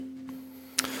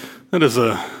That is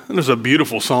a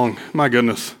beautiful song. My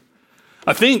goodness.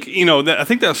 I think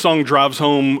that song drives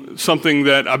home something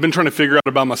that I've been trying to figure out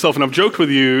about myself, and I've joked with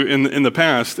you in the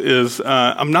past, is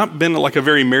I'm not been like a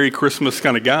very Merry Christmas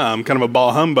kind of guy. I'm kind of a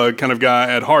bah humbug kind of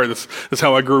guy at heart. That's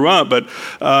how I grew up. But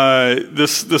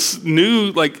this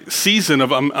new season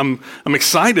of I'm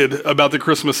excited about the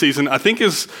Christmas season, I think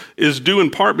is due in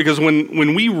part because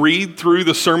when we read through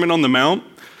the Sermon on the Mount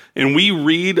and we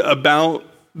read about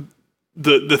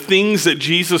the things that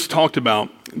Jesus talked about,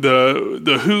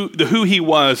 the who he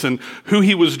was and who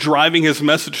he was driving his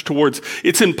message towards,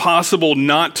 it's impossible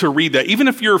not to read that. Even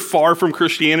if you're far from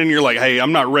Christianity and you're like, hey,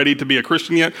 I'm not ready to be a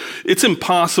Christian yet, it's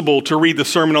impossible to read the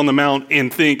Sermon on the Mount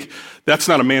and think that's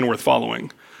not a man worth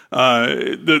following.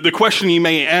 The question you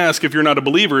may ask if you're not a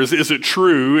believer is it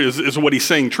true? Is what he's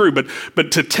saying true?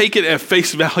 But to take it at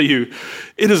face value,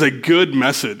 it is a good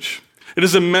message. It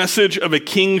is a message of a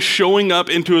king showing up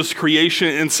into his creation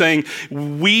and saying,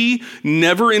 we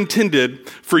never intended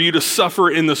for you to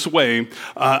suffer in this way.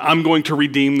 I'm going to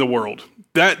redeem the world.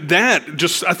 I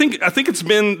think it's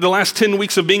been the last 10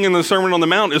 weeks of being in the Sermon on the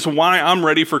Mount is why I'm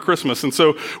ready for Christmas. And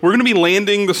so we're going to be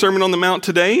landing the Sermon on the Mount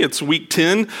today. It's week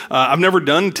 10. I've never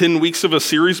done 10 weeks of a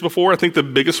series before. I think the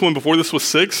biggest one before this was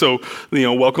 6. So,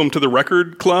 welcome to the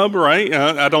record club, right?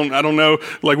 I don't know.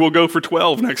 We'll go for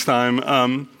 12 next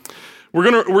time. We're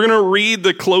gonna read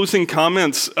the closing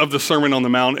comments of the Sermon on the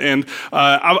Mount, and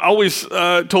I've always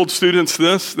told students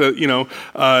this,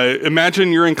 that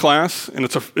imagine you're in class and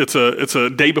it's a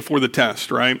day before the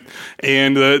test, right?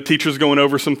 And the teacher's going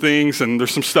over some things, and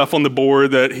there's some stuff on the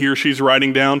board that he or she's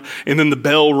writing down, and then the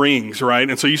bell rings, right?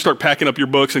 And so you start packing up your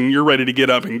books and you're ready to get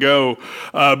up and go,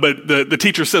 but the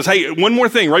teacher says, "Hey, one more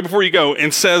thing right before you go,"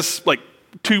 and says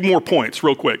 2 more points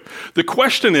real quick. The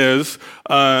question is,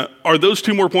 are those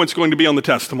 2 more points going to be on the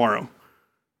test tomorrow?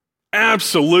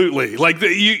 Absolutely.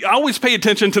 You always pay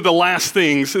attention to the last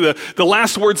things. The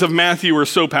last words of Matthew are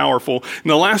so powerful. And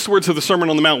the last words of the Sermon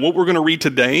on the Mount, what we're going to read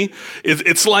today,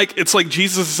 it's like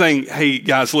Jesus is saying, hey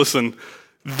guys, listen,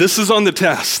 this is on the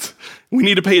test. We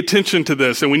need to pay attention to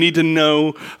this, and we need to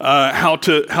know how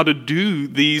to do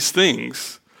these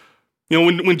things.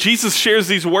 When Jesus shares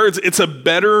these words, it's a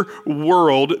better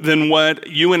world than what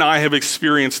you and I have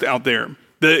experienced out there.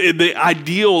 The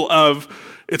ideal of,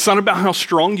 it's not about how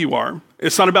strong you are.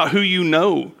 It's not about who you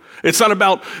know. It's not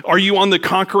about, are you on the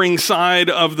conquering side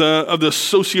of the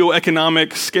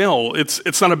socioeconomic scale?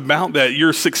 It's not about that.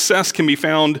 Your success can be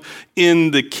found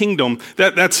in the kingdom.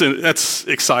 That's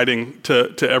exciting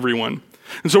to everyone.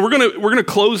 And so we're gonna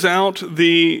close out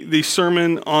the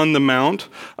Sermon on the Mount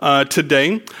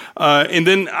today, and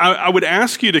then I would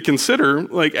ask you to consider,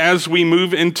 as we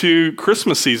move into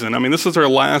Christmas season. I mean, this is our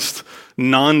last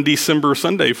non-December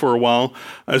Sunday for a while.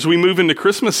 As we move into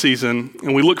Christmas season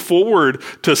and we look forward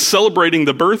to celebrating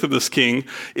the birth of this King,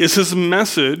 is his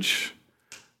message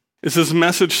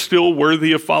still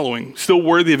worthy of following, still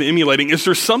worthy of emulating? Is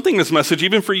there something in this message,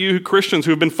 even for you Christians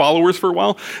who have been followers for a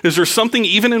while, is there something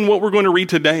even in what we're going to read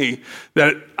today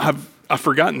that I've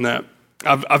forgotten that?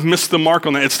 I've missed the mark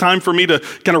on that. It's time for me to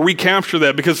kind of recapture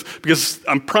that because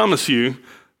I promise you,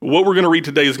 what we're going to read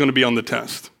today is going to be on the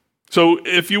test. So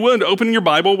if you would, open your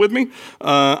Bible with me.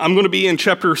 I'm going to be in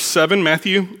chapter 7,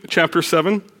 Matthew chapter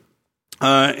 7.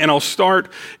 And I'll start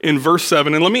in verse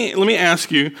 7. And let me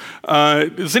ask you,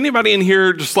 is anybody in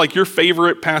here just your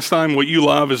favorite pastime, what you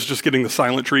love is just getting the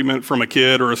silent treatment from a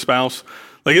kid or a spouse?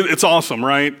 It's awesome,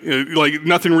 right?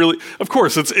 Nothing really, of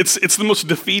course, it's the most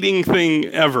defeating thing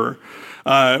ever.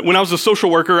 When I was a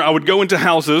social worker, I would go into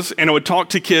houses and I would talk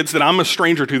to kids that I'm a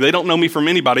stranger to. They don't know me from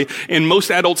anybody, and most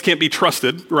adults can't be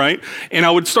trusted, right? And I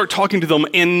would start talking to them,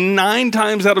 and 9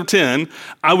 times out of 10,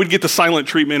 I would get the silent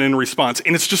treatment in response.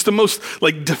 And it's just the most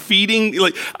defeating.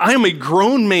 I am a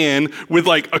grown man with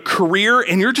a career,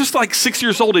 and you're just 6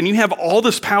 years old, and you have all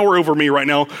this power over me right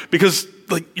now because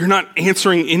you're not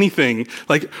answering anything.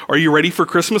 Are you ready for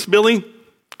Christmas, Billy?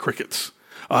 Crickets.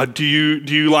 Do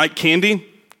you like candy?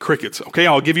 Crickets. Okay,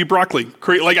 I'll give you broccoli.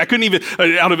 I couldn't even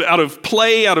out of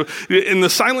play, in the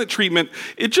silent treatment.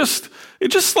 It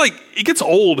gets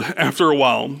old after a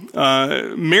while.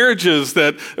 Marriages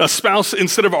that a spouse,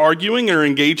 instead of arguing or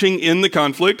engaging in the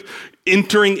conflict,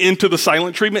 entering into the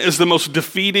silent treatment is the most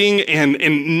defeating,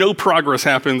 and no progress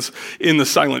happens in the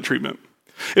silent treatment.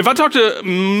 If I talk to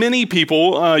many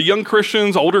people, young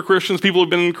Christians, older Christians, people who've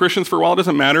been Christians for a while, it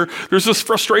doesn't matter. There's this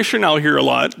frustration out here a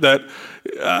lot that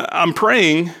I'm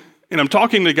praying and I'm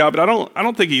talking to God, but I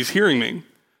don't think he's hearing me.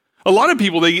 A lot of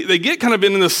people, they get kind of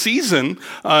in this season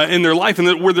in their life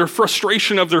and where their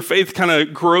frustration of their faith kind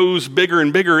of grows bigger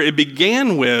and bigger. It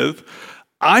began with,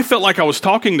 I felt like I was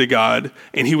talking to God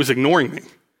and he was ignoring me.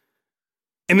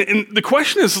 And the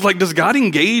question is like, does God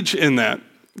engage in that?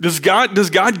 Does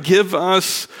God give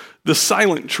us the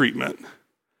silent treatment?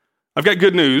 I've got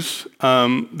good news.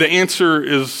 The answer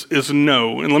is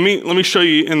no. And let me show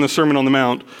you in the Sermon on the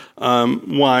Mount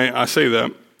why I say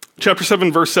that. Chapter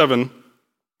 7, verse 7.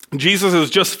 Jesus has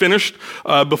just finished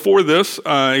before this.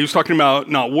 He was talking about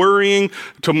not worrying.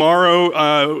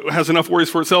 Tomorrow has enough worries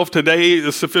for itself. Today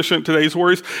is sufficient, today's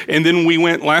worries. And then we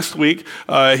went last week,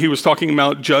 he was talking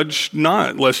about judge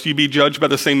not, lest you be judged by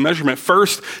the same measurement.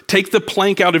 First, take the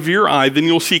plank out of your eye, then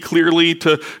you'll see clearly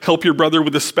to help your brother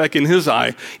with the speck in his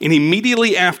eye. And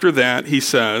immediately after that, he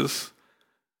says,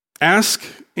 ask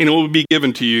and it will be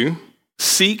given to you.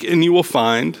 Seek and you will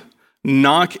find.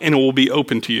 Knock and it will be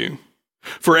open to you.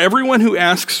 For everyone who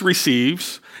asks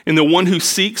receives, and the one who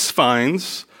seeks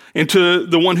finds, and to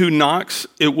the one who knocks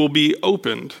it will be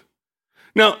opened.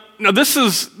 Now this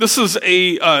is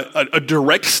a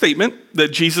direct statement that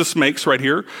Jesus makes right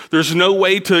here. There's no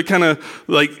way to kind of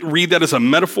like read that as a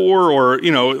metaphor or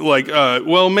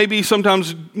well, maybe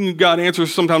sometimes God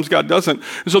answers, sometimes God doesn't.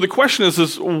 And so the question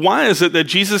is why is it that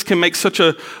Jesus can make such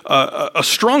a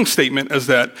strong statement as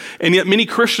that? And yet many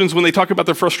Christians, when they talk about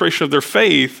the frustration of their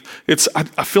faith,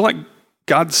 I feel like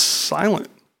God's silent.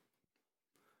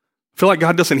 I feel like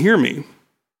God doesn't hear me.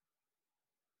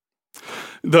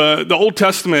 The Old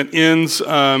Testament ends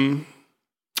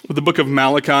with the book of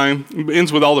Malachi. It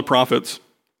ends with all the prophets.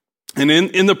 And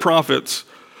in the prophets,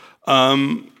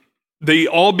 they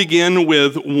all begin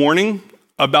with warning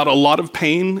about a lot of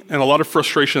pain and a lot of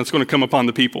frustration that's going to come upon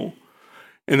the people.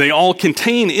 And they all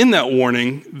contain in that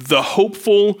warning the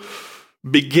hopeful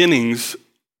beginnings,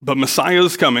 but Messiah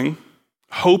is coming.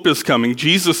 Hope is coming.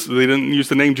 Jesus, they didn't use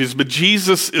the name Jesus, but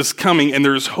Jesus is coming and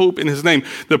there's hope in his name.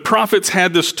 The prophets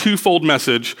had this twofold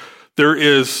message. There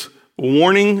is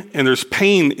warning and there's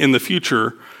pain in the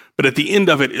future, but at the end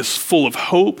of it is full of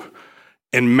hope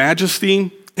and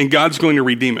majesty, and God's going to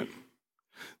redeem it.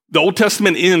 The Old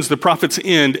Testament ends, the prophets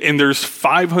end, and there's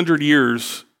 500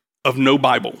 years of no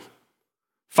Bible.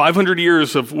 500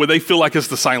 years of what they feel like is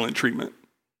the silent treatment.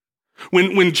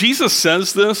 When Jesus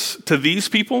says this to these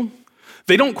people,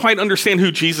 they don't quite understand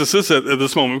who Jesus is at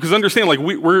this moment, because understand, like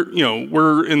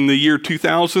we're in the year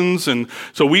 2000s, and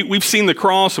so we've seen the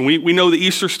cross and we know the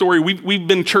Easter story. We've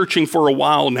been churching for a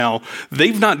while now.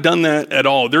 They've not done that at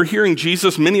all. They're hearing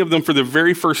Jesus, many of them for the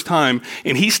very first time,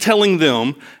 and he's telling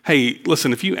them, "Hey,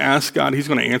 listen, if you ask God, he's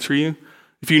going to answer you.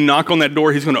 If you knock on that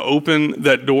door, he's going to open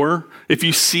that door. If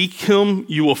you seek him,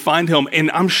 you will find him." And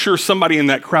I'm sure somebody in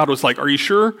that crowd was like, "Are you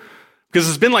sure?" Because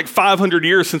it's been like 500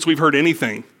 years since we've heard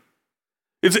anything.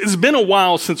 It's been a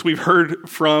while since we've heard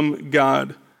from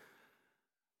God.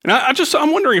 And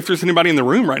I'm wondering if there's anybody in the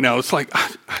room right now. It's like,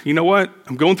 you know what?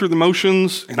 I'm going through the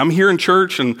motions and I'm here in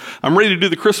church and I'm ready to do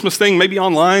the Christmas thing. Maybe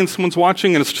online, someone's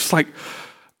watching, and it's just like,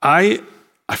 I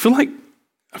feel like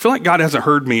God hasn't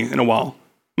heard me in a while.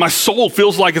 My soul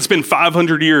feels like it's been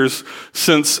 500 years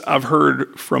since I've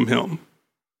heard from him.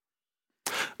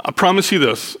 I promise you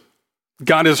this.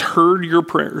 God has heard your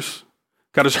prayers.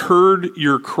 God has heard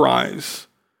your cries.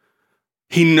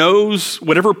 He knows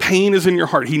whatever pain is in your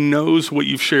heart. He knows what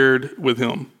you've shared with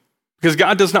him, because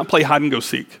God does not play hide and go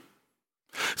seek.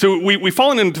 So we've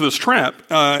fallen into this trap,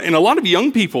 and a lot of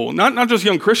young people, not just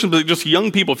young Christians, but just young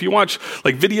people. If you watch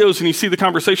like videos and you see the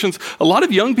conversations, a lot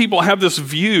of young people have this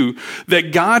view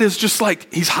that God is just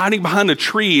like he's hiding behind a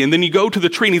tree, and then you go to the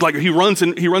tree and he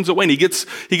runs away, and he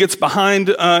gets behind,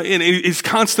 and he's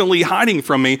constantly hiding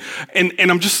from me, and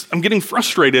I'm getting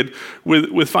frustrated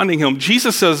with finding him.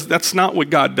 Jesus says that's not what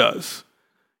God does.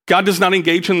 God does not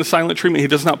engage in the silent treatment. He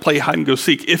does not play hide and go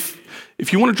seek.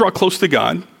 If you want to draw close to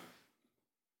God,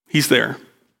 he's there.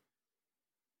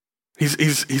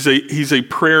 He's a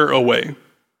prayer away.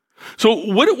 So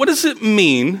what does it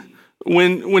mean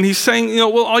when he's saying,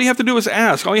 well, all you have to do is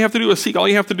ask, all you have to do is seek, all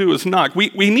you have to do is knock? We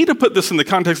need to put this in the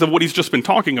context of what he's just been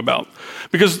talking about.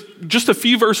 Because just a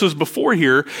few verses before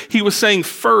here, he was saying,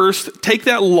 first, take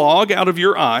that log out of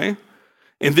your eye,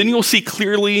 and then you'll see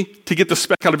clearly to get the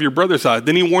speck out of your brother's eye.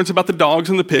 Then he warns about the dogs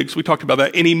and the pigs. We talked about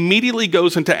that. And immediately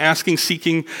goes into asking,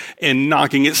 seeking, and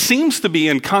knocking. It seems to be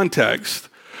in context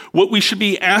what we should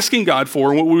be asking God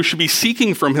for and what we should be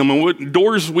seeking from him and what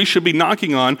doors we should be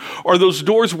knocking on are those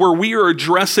doors where we are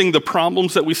addressing the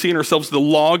problems that we see in ourselves, the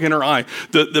log in our eye,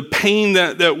 the pain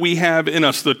that we have in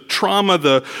us, the trauma,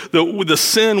 the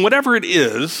sin, whatever it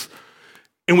is.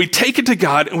 And we take it to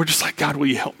God and we're just like, God, will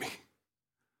you help me?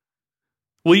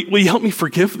 Will you help me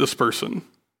forgive this person?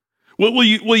 Will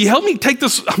you help me take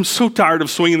this? I'm so tired of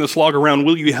swinging this log around.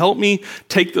 Will you help me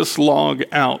take this log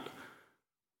out?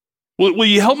 Will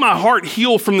you help my heart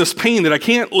heal from this pain that I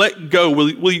can't let go?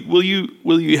 Will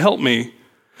you help me?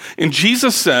 And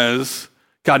Jesus says,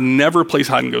 God never plays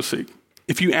hide and go seek.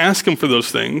 If you ask him for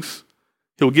those things,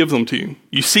 he'll give them to you.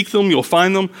 You seek them, you'll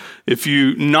find them. If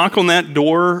you knock on that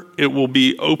door, it will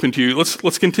be open to you.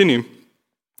 Let's continue.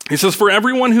 He says, for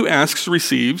everyone who asks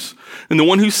receives, and the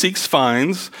one who seeks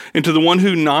finds, and to the one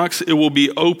who knocks it will be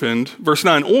opened. Verse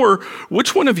 9, or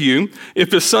which one of you,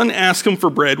 if his son asks him for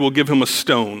bread, will give him a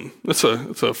stone? That's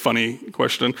a funny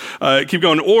question. Keep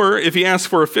going. Or if he asks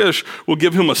for a fish, will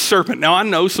give him a serpent. Now I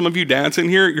know some of you dads in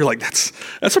here, you're like,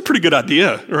 that's a pretty good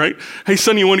idea, right? Hey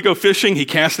son, you want to go fishing? He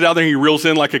casts it out there and he reels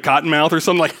in like a cottonmouth or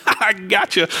something like, I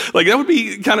gotcha. Like that would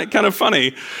be kind of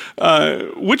funny.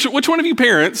 Which one of you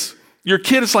parents, your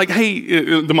kid is like,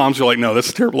 hey, the moms are like, no,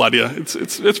 that's a terrible idea.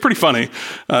 It's pretty funny.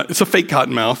 It's a fake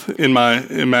cottonmouth in my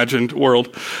imagined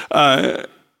world.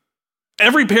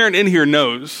 Every parent in here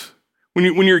knows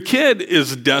when your kid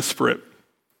is desperate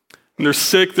and they're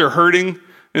sick, they're hurting,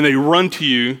 and they run to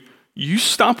you, you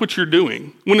stop what you're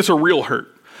doing when it's a real hurt.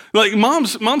 Like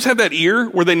moms have that ear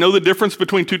where they know the difference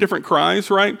between two different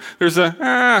cries, right? There's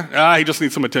he just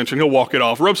needs some attention. He'll walk it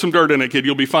off. Rub some dirt in it, kid.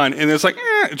 You'll be fine. And it's like,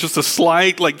 it's just a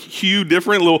slight like hue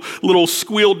different, little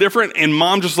squeal different. And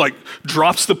mom just like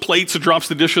drops the plates and drops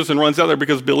the dishes and runs out there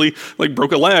because Billy like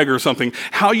broke a leg or something.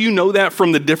 How you know that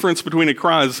from the difference between the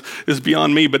cries is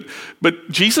beyond me. But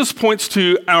Jesus points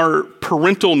to our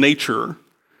parental nature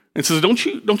and says, don't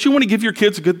you want to give your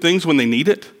kids good things when they need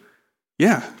it?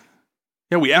 Yeah,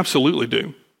 we absolutely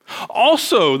do.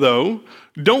 Also, though,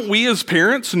 don't we as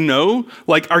parents know,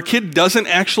 like our kid doesn't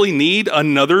actually need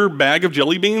another bag of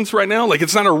jelly beans right now? Like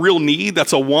it's not a real need,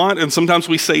 that's a want, and sometimes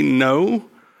we say no.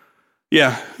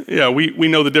 Yeah, we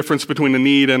know the difference between a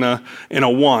need and a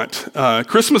want.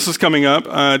 Christmas is coming up,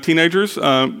 teenagers.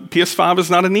 PS5 is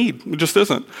not a need, it just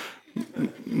isn't.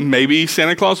 Maybe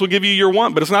Santa Claus will give you your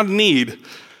want, but it's not a need.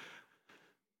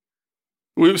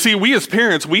 We as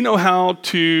parents, we know how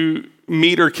to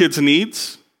meet our kids'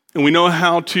 needs, and we know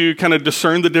how to kind of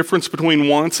discern the difference between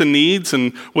wants and needs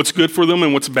and what's good for them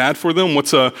and what's bad for them,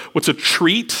 what's a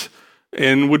treat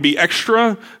and would be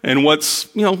extra and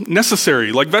what's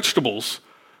necessary, like vegetables.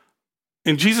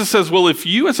 And Jesus says, well, if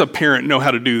you as a parent know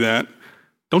how to do that,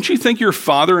 don't you think your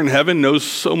Father in heaven knows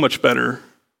so much better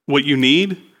what you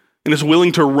need and is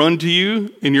willing to run to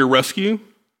you in your rescue?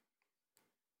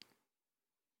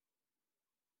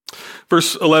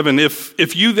 Verse 11,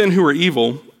 if you then who are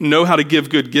evil know how to give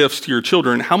good gifts to your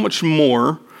children, how much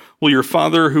more will your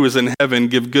Father who is in heaven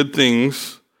give good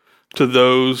things to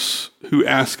those who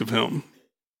ask of him?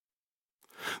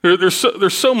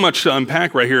 There's so much to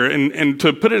unpack right here, and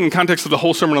to put it in context of the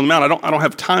whole Sermon on the Mount, I don't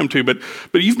have time to, but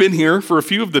you've been here for a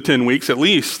few of the 10 weeks at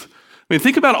least. I mean,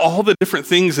 think about all the different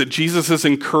things that Jesus has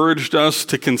encouraged us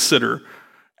to consider.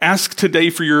 Ask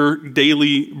today for your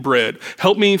daily bread.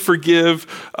 Help me forgive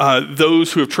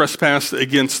those who have trespassed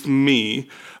against me.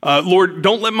 Lord,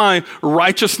 don't let my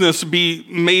righteousness make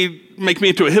me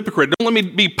into a hypocrite. Don't let me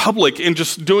be public in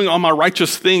just doing all my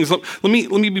righteous things. Let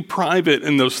me be private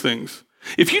in those things.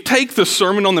 If you take the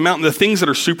Sermon on the Mount and the things that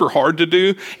are super hard to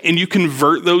do and you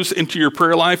convert those into your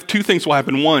prayer life, two things will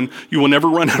happen. One, you will never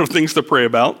run out of things to pray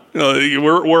about.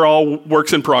 We're all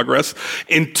works in progress.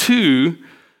 And two,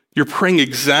 you're praying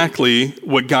exactly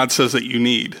what God says that you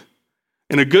need.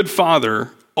 And a good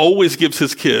father always gives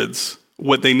his kids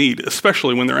what they need,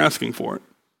 especially when they're asking for it.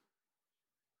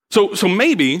 So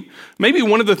maybe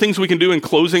one of the things we can do in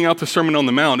closing out the Sermon on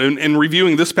the Mount and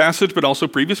reviewing this passage, but also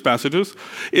previous passages,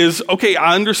 is, okay,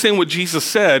 I understand what Jesus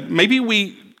said. Maybe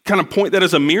we kind of point that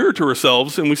as a mirror to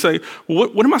ourselves and we say, well,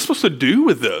 what am I supposed to do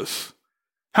with this?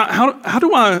 How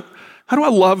do I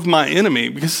love my enemy?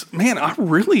 Because, man, I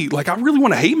really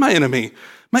want to hate my enemy.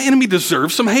 My enemy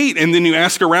deserves some hate. And then you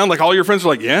ask around, like all your friends are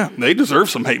like, yeah, they deserve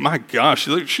some hate. My gosh,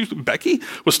 Becky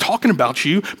was talking about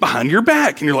you behind your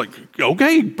back. And you're like,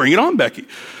 okay, bring it on, Becky.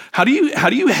 How do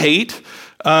you hate?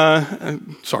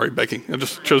 Sorry, Becky. I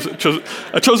just chose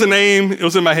a name. It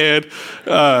was in my head.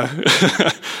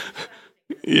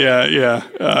 Yeah.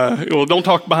 Well, don't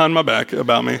talk behind my back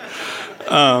about me.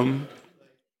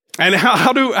 And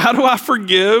how do I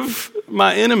forgive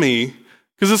my enemy?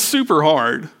 Because it's super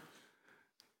hard.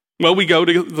 Well, we go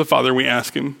to the Father and we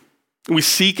ask him. We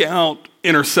seek out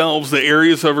in ourselves the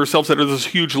areas of ourselves that are this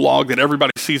huge log that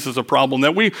everybody sees as a problem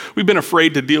that we've been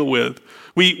afraid to deal with.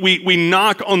 We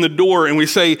knock on the door and we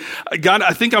say, God, I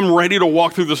think I'm ready to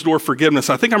walk through this door of forgiveness.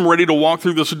 I think I'm ready to walk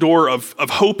through this door of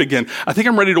hope again. I think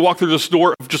I'm ready to walk through this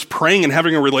door of just praying and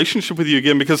having a relationship with you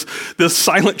again, because this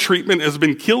silent treatment has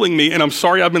been killing me, and I'm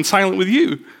sorry I've been silent with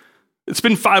you. It's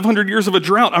been 500 years of a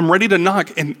drought. I'm ready to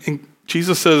knock. And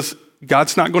Jesus says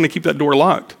God's not going to keep that door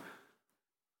locked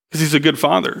because he's a good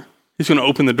father. He's going to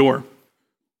open the door.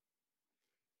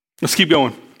 Let's keep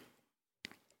going.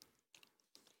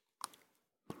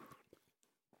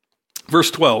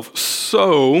 Verse 12.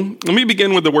 So, let me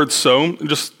begin with the word so,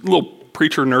 just a little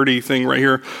preacher nerdy thing right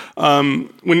here. When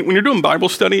you're doing Bible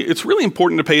study, it's really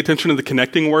important to pay attention to the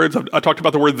connecting words. I talked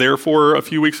about the word therefore a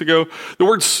few weeks ago. The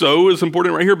word so is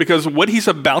important right here because what he's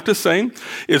about to say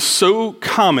is so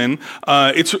common.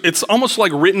 It's almost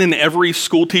like written in every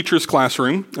school teacher's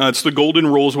classroom. It's the golden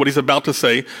rule is what he's about to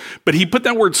say. But he put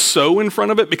that word so in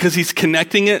front of it because he's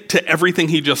connecting it to everything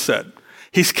he just said.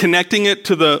 He's connecting it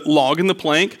to the log and the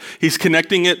plank. He's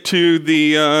connecting it to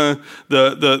the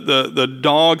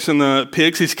dogs and the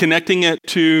pigs. He's connecting it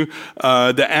to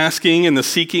the asking and the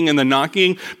seeking and the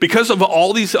knocking. Because of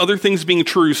all these other things being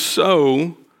true,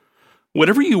 so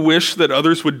whatever you wish that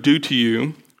others would do to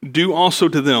you, do also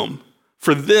to them.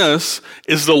 For this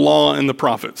is the law and the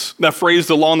prophets. That phrase,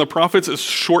 the law and the prophets, is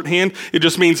shorthand. It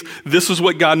just means this is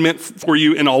what God meant for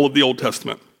you in all of the Old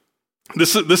Testament.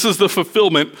 This is the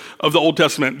fulfillment of the Old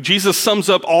Testament. Jesus sums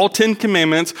up all 10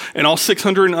 commandments and all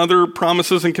 600 and other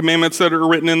promises and commandments that are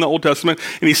written in the Old Testament,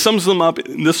 and he sums them up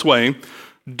in this way.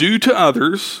 Do to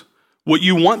others what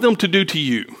you want them to do to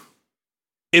you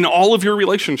in all of your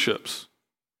relationships.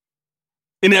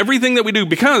 In everything that we do.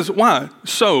 Because, why?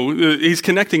 So, he's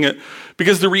connecting it.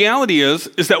 Because the reality is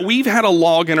that we've had a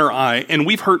log in our eye and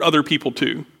we've hurt other people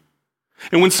too.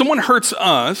 And when someone hurts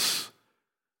us,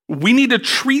 we need to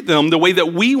treat them the way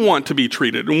that we want to be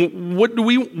treated. And what do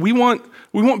we want?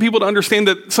 We want people to understand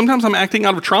that sometimes I'm acting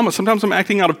out of trauma. Sometimes I'm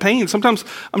acting out of pain. Sometimes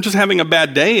I'm just having a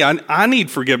bad day. I need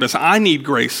forgiveness. I need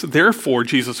grace. Therefore,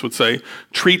 Jesus would say,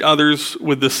 treat others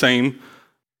with the same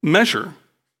measure.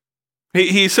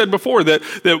 He said before that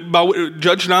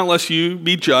judge not lest you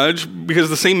be judged, because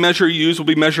the same measure you use will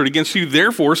be measured against you.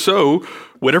 Therefore, so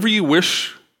whatever you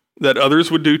wish that others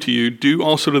would do to you, do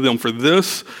also to them. For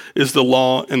this is the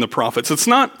law and the prophets. It's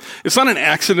not an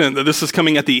accident that this is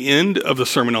coming at the end of the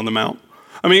Sermon on the Mount.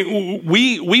 I mean,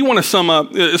 we want to sum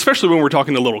up, especially when we're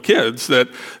talking to little kids, that,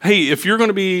 hey, if you're going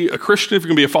to be a Christian, if you're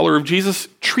going to be a follower of Jesus,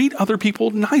 treat other people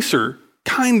nicer,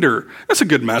 kinder. That's a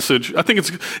good message. I think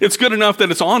it's good enough that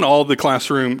it's on all the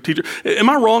classroom teachers. Am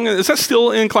I wrong? Is that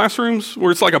still in classrooms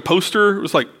where it's like a poster?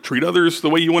 It's like, treat others the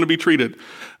way you want to be treated.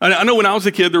 I know when I was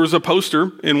a kid, there was a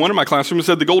poster in one of my classrooms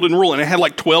that said the golden rule, and it had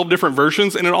like 12 different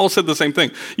versions, and it all said the same thing.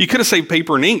 You could have saved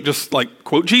paper and ink, just like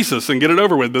quote Jesus and get it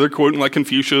over with, but they're quoting like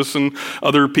Confucius and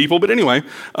other people. But anyway,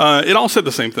 it all said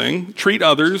the same thing. Treat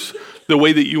others the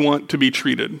way that you want to be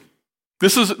treated.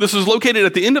 This is located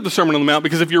at the end of the Sermon on the Mount,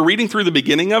 because if you're reading through the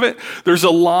beginning of it, there's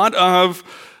a lot of,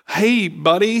 hey,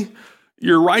 buddy,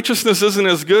 your righteousness isn't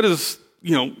as good as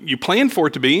you planned for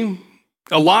it to be.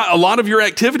 A lot of your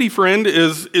activity, friend,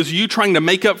 is you trying to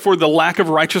make up for the lack of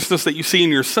righteousness that you see in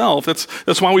yourself.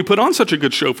 That's why we put on such a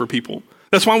good show for people.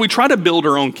 That's why we try to build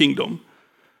our own kingdom.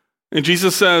 And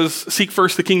Jesus says, seek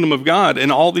first the kingdom of God, and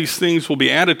all these things will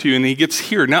be added to you. And he gets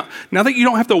here. Now that you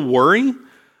don't have to worry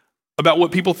about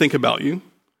what people think about you,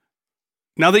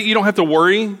 now that you don't have to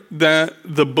worry that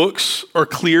the books are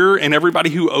clear and everybody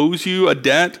who owes you a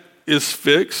debt is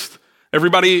fixed,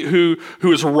 everybody who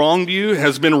has wronged you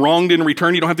has been wronged in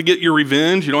return. You don't have to get your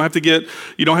revenge. You don't have to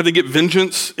get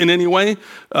vengeance in any way.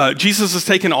 Jesus has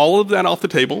taken all of that off the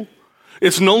table.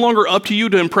 It's no longer up to you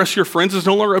to impress your friends. It's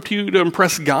no longer up to you to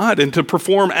impress God and to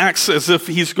perform acts as if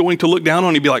he's going to look down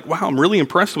on you and be like, wow, I'm really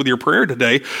impressed with your prayer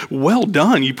today. Well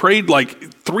done. You prayed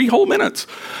like 3 whole minutes.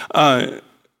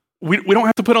 We don't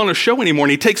have to put on a show anymore.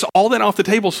 And he takes all that off the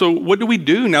table. So what do we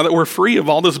do now that we're free of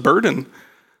all this burden?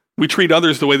 We treat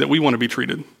others the way that we want to be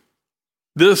treated.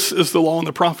 This is the law and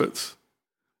the prophets.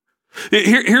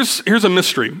 Here's a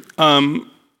mystery.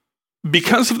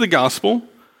 Because of the gospel,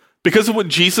 because of what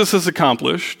Jesus has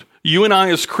accomplished, you and I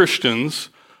as Christians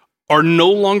are no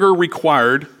longer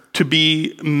required to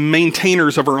be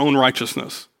maintainers of our own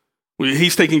righteousness.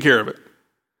 He's taking care of it.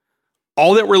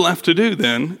 All that we're left to do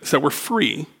then is that we're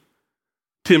free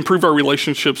to improve our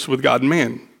relationships with God and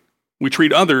man. We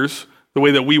treat others the way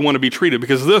that we want to be treated,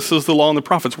 because this is the law and the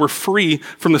prophets. We're free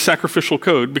from the sacrificial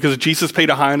code because Jesus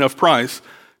paid a high enough price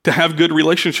to have good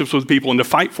relationships with people and to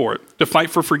fight for it, to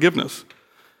fight for forgiveness.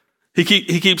 He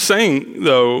keeps saying,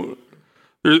 though,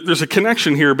 there's a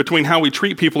connection here between how we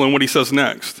treat people and what he says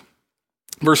next.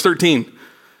 Verse 13,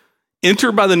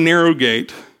 enter by the narrow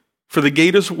gate, for the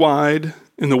gate is wide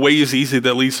and the way is easy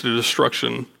that leads to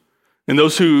destruction, and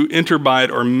those who enter by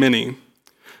it are many.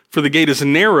 For the gate is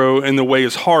narrow and the way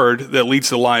is hard that leads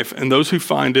to life, and those who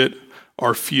find it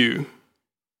are few.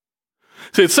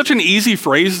 So it's such an easy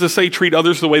phrase to say, treat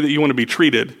others the way that you want to be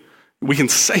treated. We can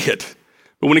say it.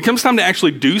 But when it comes time to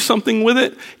actually do something with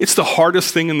it, it's the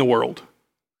hardest thing in the world.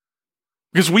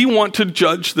 Because we want to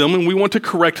judge them and we want to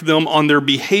correct them on their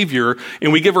behavior,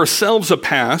 and we give ourselves a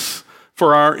pass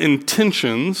for our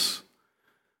intentions.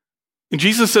 And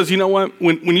Jesus says, you know what?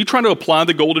 When you try to apply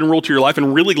the golden rule to your life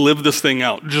and really live this thing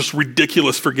out, just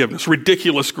ridiculous forgiveness,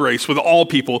 ridiculous grace with all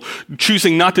people,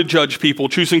 choosing not to judge people,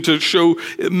 choosing to show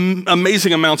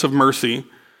amazing amounts of mercy,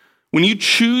 when you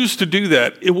choose to do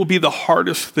that, it will be the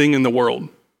hardest thing in the world.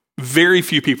 Very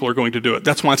few people are going to do it.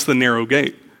 That's why it's the narrow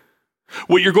gate.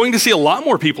 What you're going to see a lot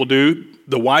more people do,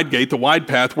 the wide gate, the wide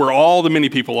path, where all the many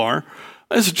people are,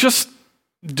 is just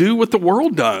do what the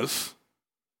world does.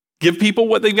 Give people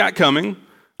what they've got coming.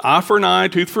 Eye for an eye,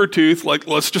 tooth for a tooth. Like,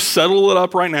 let's just settle it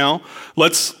up right now.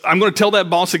 I'm going to tell that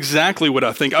boss exactly what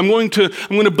I think. I'm going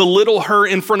to belittle her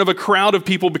in front of a crowd of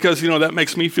people because, that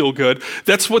makes me feel good.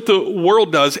 That's what the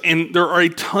world does. And there are a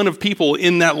ton of people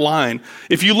in that line.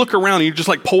 If you look around and you just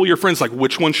poll your friends,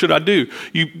 which one should I do?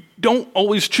 You don't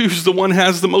always choose the one that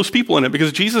has the most people in it,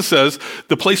 because Jesus says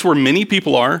the place where many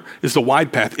people are is the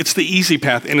wide path. It's the easy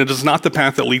path, and it is not the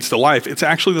path that leads to life. It's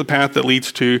actually the path that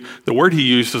leads to, the word he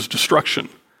used is destruction.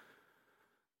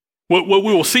 What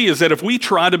we will see is that if we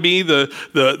try to be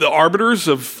the arbiters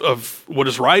of what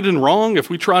is right and wrong, if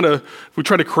we try to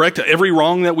correct every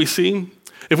wrong that we see,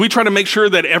 if we try to make sure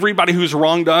that everybody who's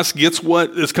wronged us gets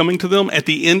what is coming to them, at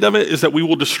the end of it is that we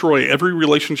will destroy every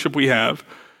relationship we have.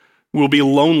 We'll be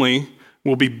lonely,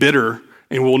 we'll be bitter,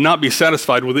 and we'll not be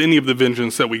satisfied with any of the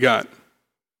vengeance that we got.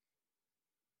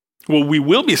 What we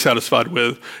will be satisfied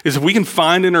with is if we can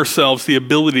find in ourselves the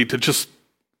ability to just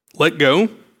let go,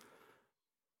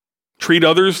 treat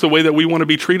others the way that we want to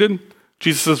be treated.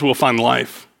 Jesus says we'll find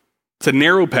life. It's a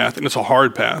narrow path and it's a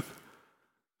hard path.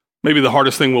 Maybe the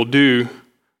hardest thing we'll do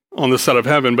on this side of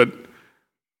heaven, but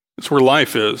it's where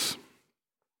life is.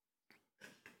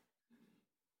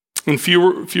 And few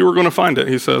are going to find it,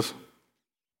 he says.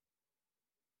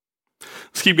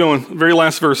 Let's keep going. Very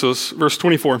last verses, verse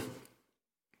 24.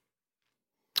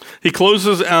 He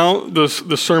closes out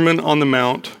the Sermon on the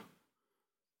Mount,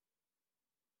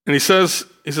 and he says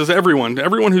everyone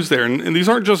who's there, and these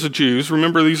aren't just the Jews.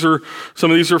 Remember,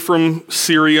 some of these are from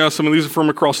Syria, some of these are from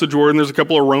across the Jordan. There's a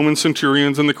couple of Roman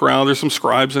centurions in the crowd. There's some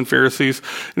scribes and Pharisees.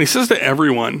 And he says to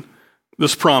everyone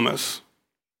this promise.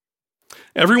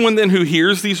 Everyone then who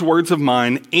hears these words of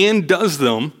mine and does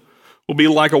them will be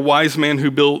like a wise man who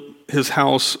built his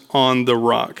house on the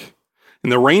rock.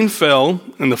 And the rain fell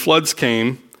and the floods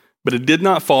came, but it did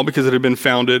not fall because it had been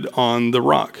founded on the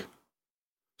rock.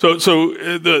 So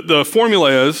the formula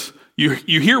is you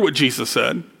hear what Jesus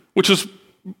said, which is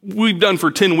we've done for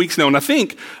 10 weeks now. And I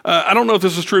think, I don't know if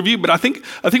this is true of you, but I think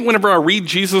whenever I read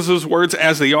Jesus's words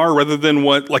as they are, rather than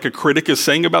what a critic is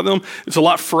saying about them, it's a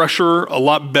lot fresher, a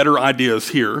lot better ideas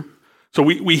here. So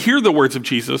we hear the words of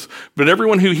Jesus, but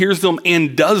everyone who hears them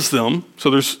and does them,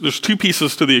 so there's two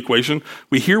pieces to the equation.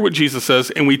 We hear what Jesus says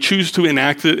and we choose to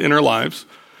enact it in our lives.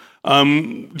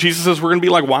 Jesus says we're going to be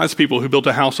like wise people who built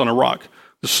a house on a rock.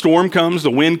 The storm comes, the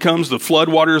wind comes, the flood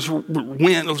waters,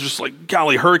 wind, it's just like,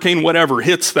 golly, hurricane, whatever,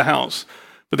 hits the house.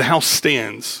 But the house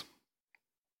stands.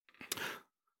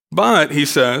 But, he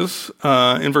says,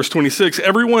 in verse 26,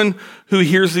 everyone who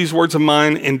hears these words of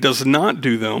mine and does not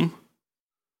do them,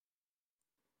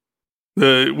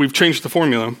 we've changed the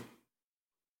formula.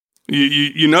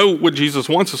 You know what Jesus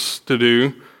wants us to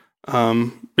do,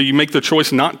 but you make the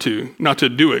choice not to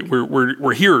do it.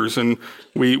 We're hearers and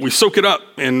we soak it up,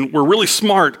 and we're really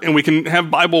smart, and we can have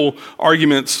Bible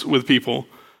arguments with people,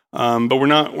 but we're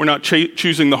not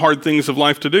choosing the hard things of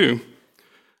life to do.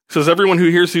 It says, everyone who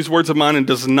hears these words of mine and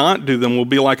does not do them will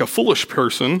be like a foolish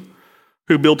person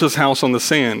who built his house on the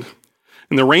sand.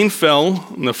 And the rain fell,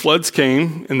 and the floods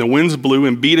came, and the winds blew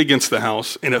and beat against the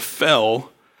house, and it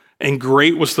fell, and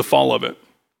great was the fall of it.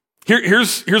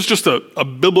 Here's just a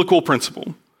biblical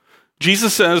principle.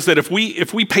 Jesus says that if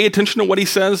we pay attention to what he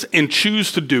says and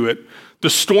choose to do it, the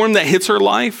storm that hits our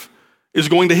life is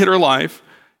going to hit our life,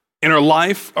 and our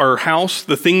life, our house,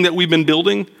 the thing that we've been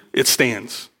building, it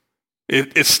stands.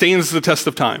 It stands the test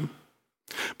of time.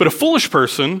 But a foolish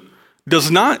person does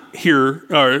not hear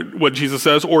what Jesus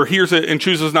says, or hears it and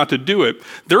chooses not to do it.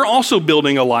 They're also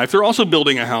building a life. They're also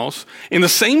building a house. And the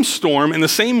same storm and the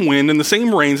same wind and the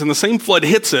same rains and the same flood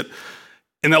hits it,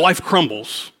 and that life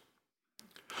crumbles.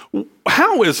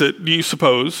 How is it, do you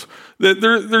suppose, that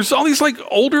there's all these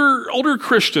older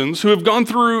Christians who have gone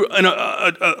through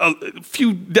a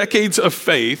few decades of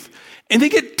faith, and they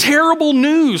get terrible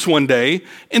news one day,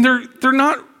 and they're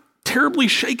not terribly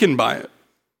shaken by it.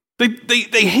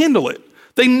 They handle it.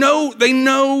 They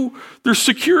know their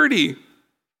security.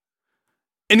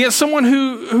 And yet someone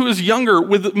who is younger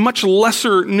with much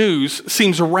lesser news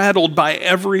seems rattled by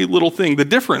every little thing. The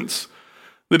difference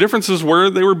is where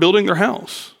they were building their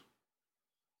house.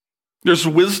 There's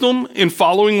wisdom in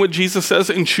following what Jesus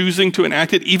says and choosing to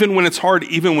enact it, even when it's hard,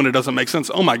 even when it doesn't make sense.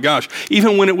 Oh my gosh,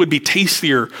 even when it would be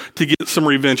tastier to get some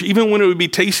revenge, even when it would be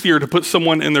tastier to put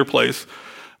someone in their place.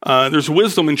 There's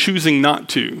wisdom in choosing not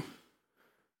to.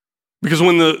 Because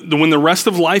when the rest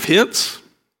of life hits,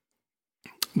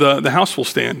 the house will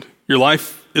stand. Your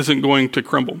life isn't going to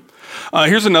crumble.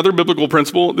 Here's another biblical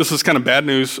principle. This is kind of bad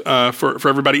news for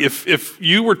everybody. If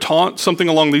you were taught something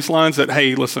along these lines that,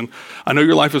 hey, listen, I know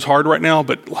your life is hard right now,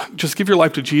 but just give your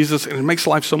life to Jesus and it makes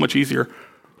life so much easier.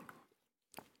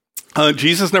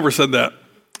 Jesus never said that.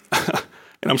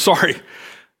 And I'm sorry.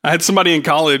 I had somebody in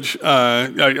college,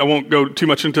 I won't go too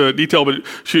much into detail, but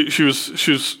she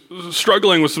was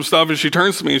struggling with some stuff, and she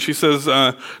turns to me and she says,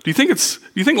 do you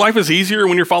think life is easier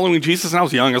when you're following Jesus? And I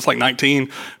was young, I was like 19.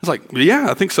 I was like,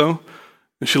 yeah, I think so.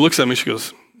 And she looks at me, she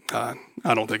goes, I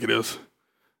don't think it is.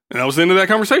 And that was the end of that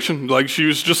conversation. Like, she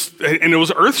was just, and it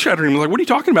was earth-shattering. I was like, what are you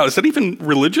talking about? Is that even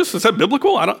religious? Is that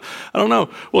biblical? I don't know.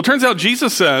 Well, it turns out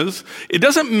Jesus says, it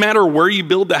doesn't matter where you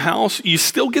build the house, you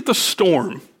still get the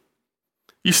storm.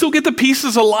 You still get the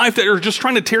pieces of life that are just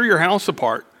trying to tear your house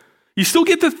apart. You still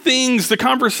get the things, the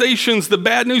conversations, the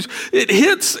bad news. It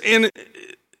hits, and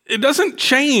it doesn't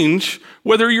change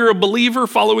whether you're a believer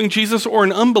following Jesus or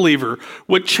an unbeliever.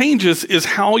 What changes is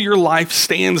how your life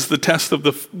stands the test of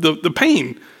the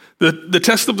pain, the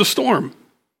test of the storm.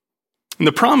 And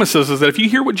the promise is that if you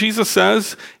hear what Jesus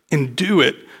says and do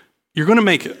it, you're going to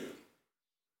make it.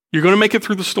 You're going to make it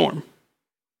through the storm.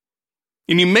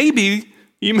 And you may be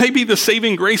the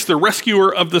saving grace, the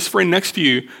rescuer of this friend next to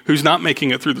you who's not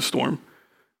making it through the storm.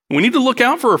 We need to look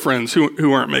out for our friends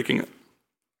who aren't making it.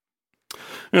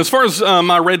 And as far as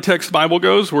my red text Bible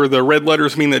goes, where the red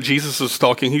letters mean that Jesus is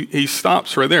talking, he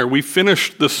stops right there. We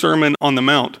finished the Sermon on the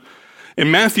Mount.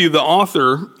 And Matthew, the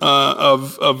author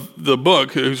of the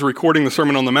book, who's recording the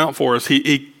Sermon on the Mount for us,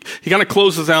 he kind of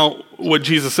closes out what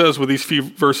Jesus says with these few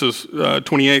verses,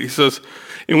 28. He says,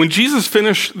 and when Jesus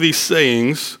finished these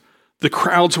sayings, the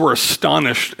crowds were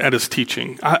astonished at his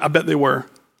teaching. I bet they were.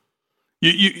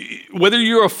 Whether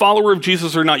you're a follower of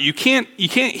Jesus or not, you can't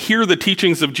hear the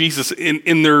teachings of Jesus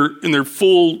in their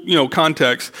full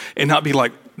context and not be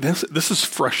like, this is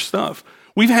fresh stuff.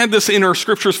 We've had this in our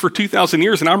scriptures for 2,000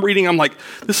 years, and I'm reading. I'm like,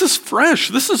 this is fresh.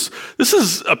 This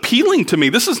is appealing to me.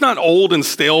 This is not old and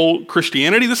stale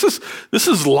Christianity. This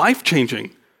is life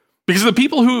changing, because the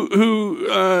people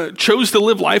who chose to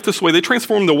live life this way, they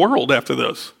transformed the world after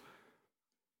this.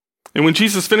 And when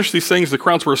Jesus finished these things, the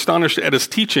crowds were astonished at his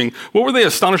teaching. What were they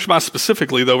astonished by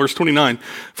specifically, though? Verse 29,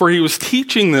 for he was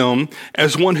teaching them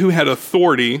as one who had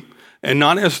authority and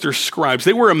not as their scribes.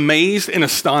 They were amazed and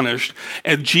astonished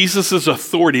at Jesus'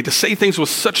 authority to say things with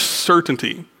such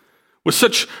certainty, with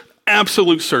such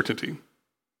absolute certainty.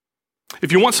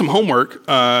 If you want some homework,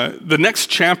 the next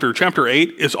chapter, chapter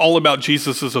 8, is all about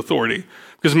Jesus' authority,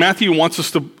 because Matthew wants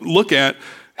us to look at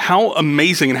how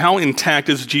amazing and how intact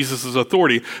is Jesus'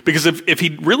 authority. Because if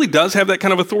he really does have that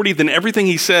kind of authority, then everything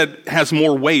he said has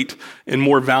more weight and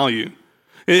more value.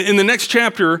 In the next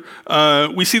chapter,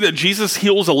 we see that Jesus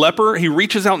heals a leper. He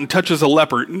reaches out and touches a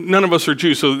leper. None of us are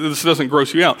Jews, so this doesn't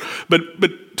gross you out. But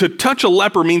to touch a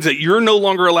leper means that you're no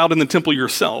longer allowed in the temple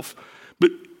yourself.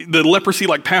 But the leprosy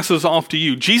passes off to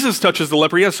you. Jesus touches the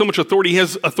leper. He has so much authority. He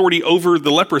has authority over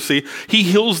the leprosy. He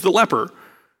heals the leper.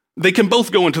 They can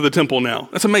both go into the temple now.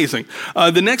 That's amazing.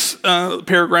 The next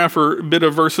paragraph or bit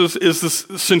of verses is this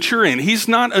centurion. He's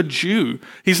not a Jew.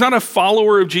 He's not a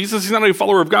follower of Jesus. He's not a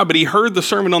follower of God, but he heard the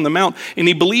Sermon on the Mount, and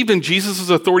he believed in Jesus'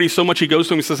 authority so much he goes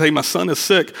to him and says, hey, my son is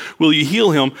sick. Will you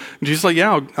heal him? And Jesus is like,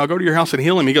 yeah, I'll go to your house and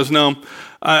heal him. He goes, no,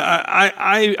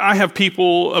 I have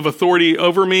people of authority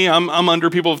over me. I'm under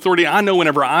people of authority. I know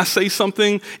whenever I say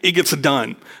something, it gets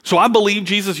done. So I believe,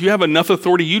 Jesus, you have enough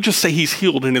authority. You just say he's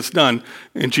healed and it's done.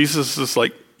 And Jesus is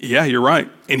like, yeah, you're right.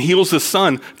 And heals his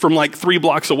son from 3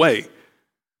 blocks away.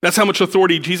 That's how much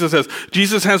authority Jesus has.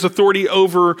 Jesus has authority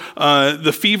over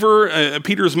the fever,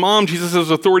 Peter's mom. Jesus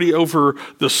has authority over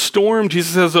the storm.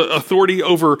 Jesus has authority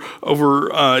over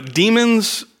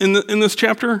demons in this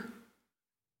chapter.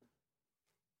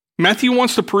 Matthew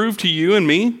wants to prove to you and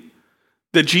me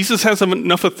that Jesus has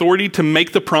enough authority to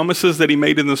make the promises that he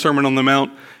made in the Sermon on the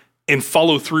Mount and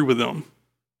follow through with them.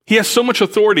 He has so much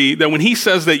authority that when he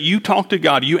says that you talk to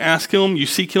God, you ask him, you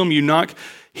seek him, you knock,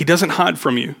 he doesn't hide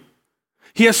from you.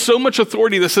 He has so much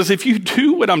authority that says, if you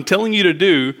do what I'm telling you to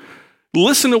do,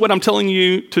 listen to what I'm telling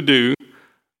you to do,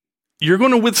 you're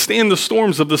going to withstand the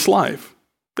storms of this life.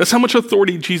 That's how much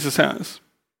authority Jesus has.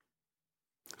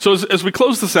 So as we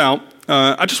close this out,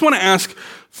 I just want to ask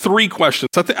 3 questions.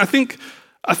 I think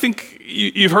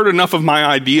you've heard enough of my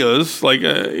ideas, like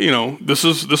this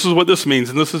is what this means,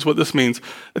 and this is what this means.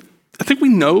 I think we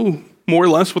know more or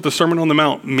less what the Sermon on the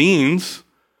Mount means.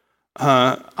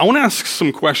 I want to ask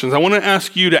some questions. I want to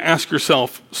ask you to ask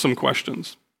yourself some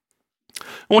questions.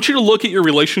 I want you to look at your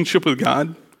relationship with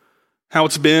God, how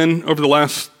it's been over the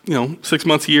last 6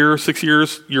 months, year, 6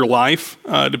 years, your life,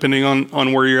 depending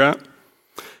on where you're at.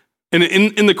 And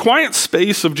in the quiet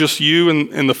space of just you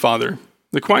and the Father,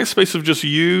 the quiet space of just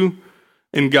you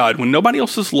and God, when nobody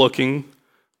else is looking,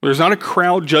 there's not a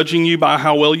crowd judging you by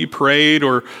how well you prayed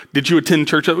or did you attend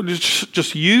church,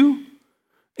 just you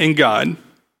and God.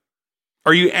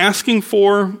 Are you asking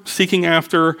for, seeking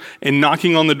after, and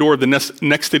knocking on the door of the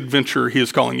next adventure he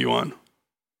is calling you on?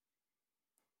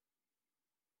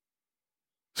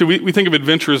 So we think of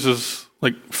adventures as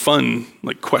like fun,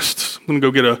 like quests. I'm going to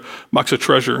go get a box of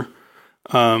treasure.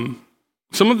 Some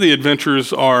of the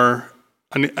adventures are,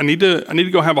 I need to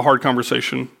go have a hard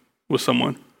conversation with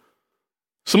someone.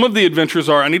 Some of the adventures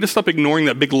are, I need to stop ignoring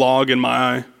that big log in my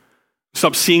eye,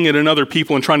 stop seeing it in other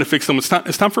people and trying to fix them. It's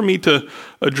time for me to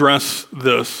address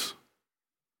this.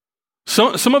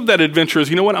 Some of that adventure is,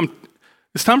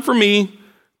 it's time for me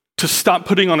to stop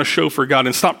putting on a show for God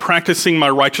and stop practicing my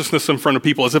righteousness in front of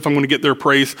people as if I'm going to get their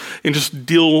praise and just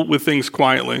deal with things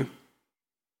quietly.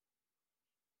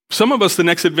 Some of us, the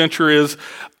next adventure is,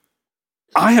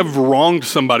 I have wronged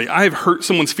somebody. I have hurt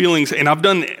someone's feelings, and I've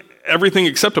done everything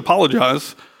except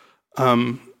apologize.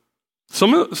 Some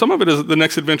of it is the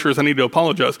next adventure is I need to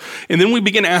apologize. And then we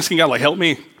begin asking God, like, help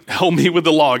me with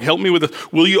the log. Help me with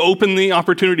this. Will you open the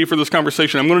opportunity for this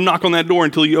conversation? I'm going to knock on that door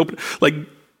until you open. Like,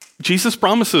 Jesus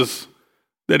promises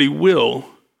that he will.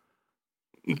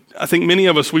 I think many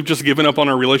of us, we've just given up on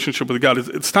our relationship with God.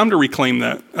 It's time to reclaim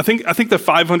that. I think the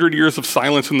 500 years of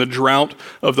silence and the drought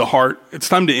of the heart, it's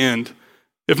time to end.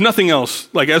 If nothing else,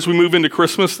 like as we move into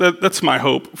Christmas, that's my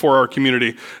hope for our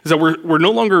community, is that we're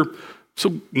no longer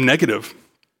so negative,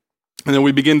 and then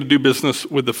we begin to do business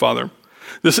with the Father.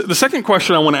 The second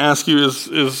question I want to ask you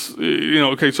is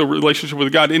okay, so relationship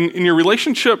with God. In your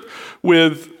relationship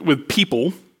with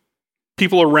people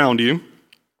around you,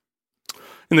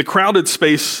 in the crowded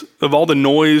space of all the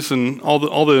noise and all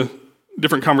the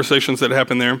different conversations that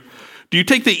happen there, do you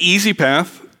take the easy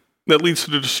path that leads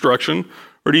to destruction,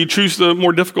 or do you choose the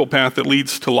more difficult path that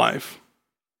leads to life?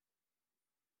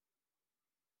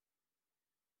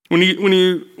 When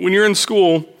you're in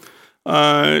school,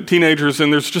 teenagers,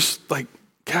 and there's just like,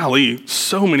 golly,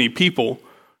 so many people,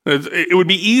 it would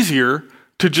be easier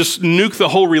to just nuke the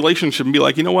whole relationship and be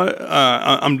like, you know what,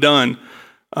 I'm done.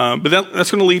 But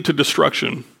that's going to lead to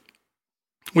destruction.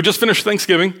 We just finished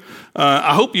Thanksgiving.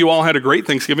 I hope you all had a great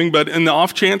Thanksgiving, but in the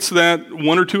off chance that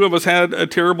one or two of us had a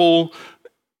terrible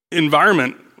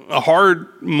environment, a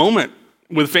hard moment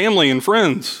with family and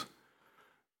friends,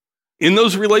 in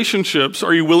those relationships,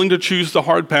 are you willing to choose the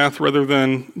hard path rather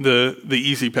than the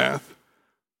easy path?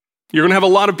 You're going to have a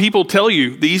lot of people tell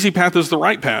you the easy path is the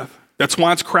right path. That's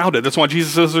why it's crowded. That's why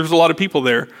Jesus says there's a lot of people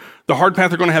there. The hard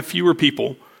path are going to have fewer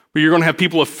people. But you're going to have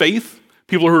people of faith,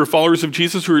 people who are followers of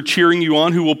Jesus, who are cheering you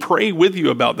on, who will pray with you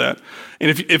about that. And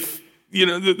if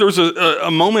there's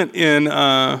a moment in,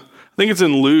 I think it's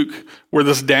in Luke, where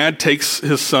this dad takes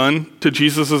his son to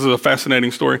Jesus. This is a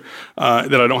fascinating story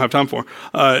that I don't have time for.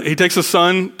 He takes his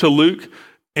son to Luke,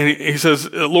 and he says,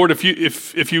 Lord, if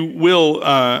you will,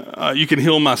 you can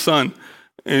heal my son.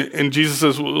 And Jesus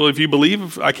says, well, if you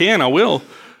believe, I can, I will.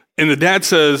 And the dad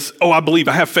says, oh, I believe,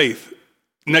 I have faith.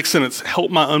 Next sentence, help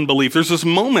my unbelief. There's this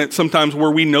moment sometimes where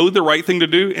we know the right thing to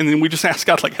do, and then we just ask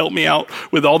God, like, help me out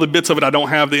with all the bits of it I don't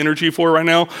have the energy for right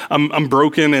now. I'm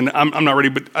broken, and I'm not ready,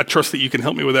 but I trust that you can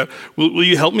help me with that. Will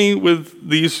you help me with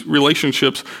these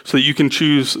relationships so that you can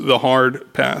choose the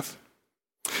hard path?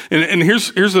 And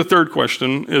here's the third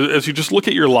question. As you just look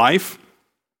at your life,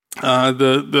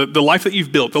 the life that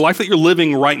you've built, the life that you're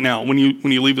living right now when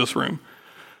you leave this room,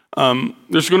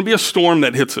 there's going to be a storm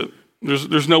that hits it.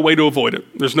 There's no way to avoid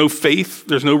it. There's no faith.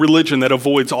 There's no religion that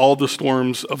avoids all the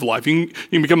storms of life. You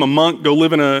can become a monk, go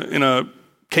live in a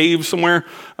cave somewhere.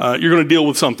 You're going to deal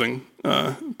with something,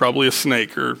 probably a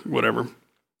snake or whatever.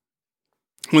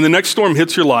 When the next storm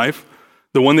hits your life,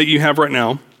 the one that you have right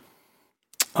now,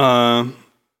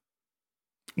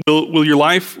 will your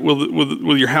life,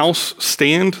 will your house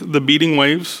stand the beating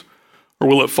waves, or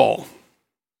will it fall?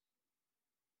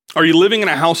 Are you living in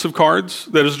a house of cards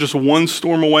that is just one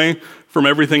storm away from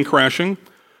everything crashing?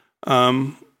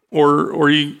 Or are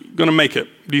you going to make it?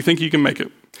 Do you think you can make it?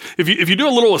 If you do a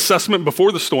little assessment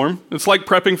before the storm, it's like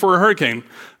prepping for a hurricane.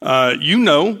 You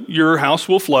know your house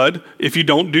will flood if you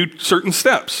don't do certain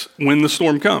steps when the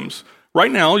storm comes.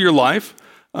 Right now, your life,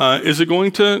 is it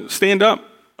going to stand up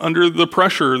under the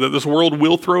pressure that this world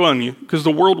will throw on you? Because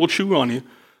the world will chew on you.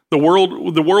 The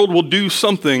world will do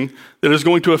something that is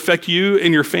going to affect you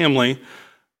and your family.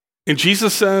 And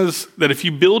Jesus says that if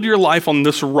you build your life on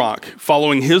this rock,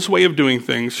 following his way of doing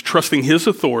things, trusting his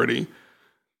authority,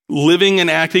 living and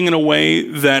acting in a way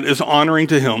that is honoring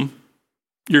to him,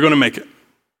 you're going to make it.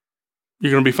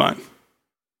 You're going to be fine.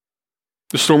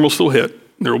 The storm will still hit.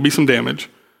 There will be some damage,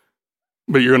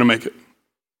 but you're going to make it.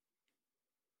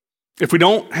 If we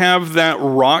don't have that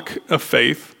rock of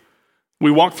faith,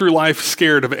 we walk through life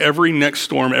scared of every next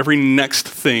storm, every next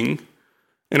thing,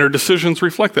 and our decisions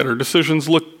reflect that. Our decisions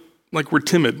look like we're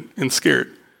timid and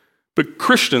scared. But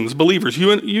Christians, believers, you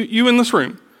in this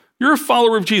room, you're a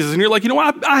follower of Jesus, and you're like,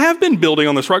 I have been building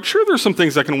on this rock. Sure, there's some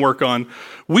things I can work on.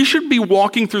 We should be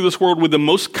walking through this world with the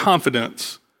most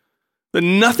confidence that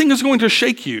nothing is going to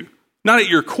shake you, not at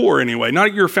your core anyway, not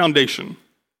at your foundation.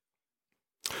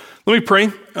 Let me pray,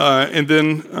 and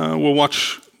then we'll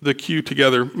watch the cue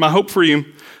together. My hope for you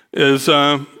is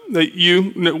that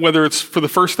you, whether it's for the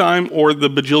first time or the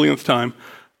bajillionth time,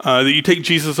 that you take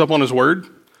Jesus up on his word.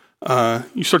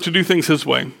 You start to do things his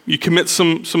way. You commit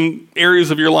some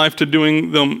areas of your life to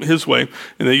doing them his way,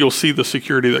 and that you'll see the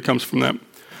security that comes from that.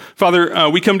 Father,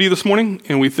 we come to you this morning,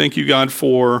 and we thank you, God,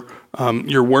 for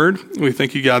your word. We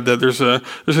thank you, God, that there's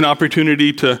an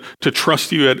opportunity to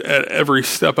trust you at every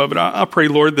step of it. I pray,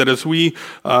 Lord, that as we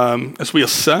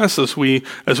assess, as we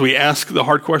ask the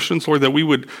hard questions, Lord, that we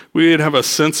would have a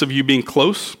sense of you being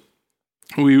close.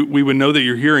 We would know that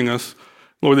you're hearing us.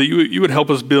 Lord, that you would help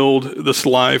us build this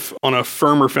life on a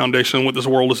firmer foundation than what this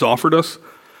world has offered us.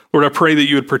 Lord, I pray that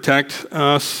you would protect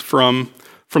us from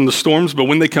the storms, but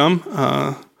when they come,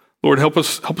 Lord, help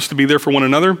us to be there for one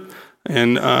another,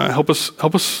 and help us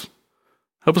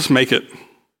make it.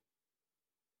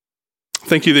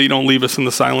 Thank you that you don't leave us in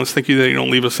the silence. Thank you that you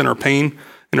don't leave us in our pain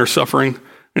and our suffering.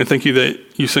 And thank you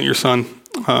that you sent your son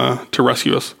to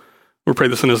rescue us. We pray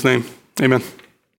this in his name. Amen.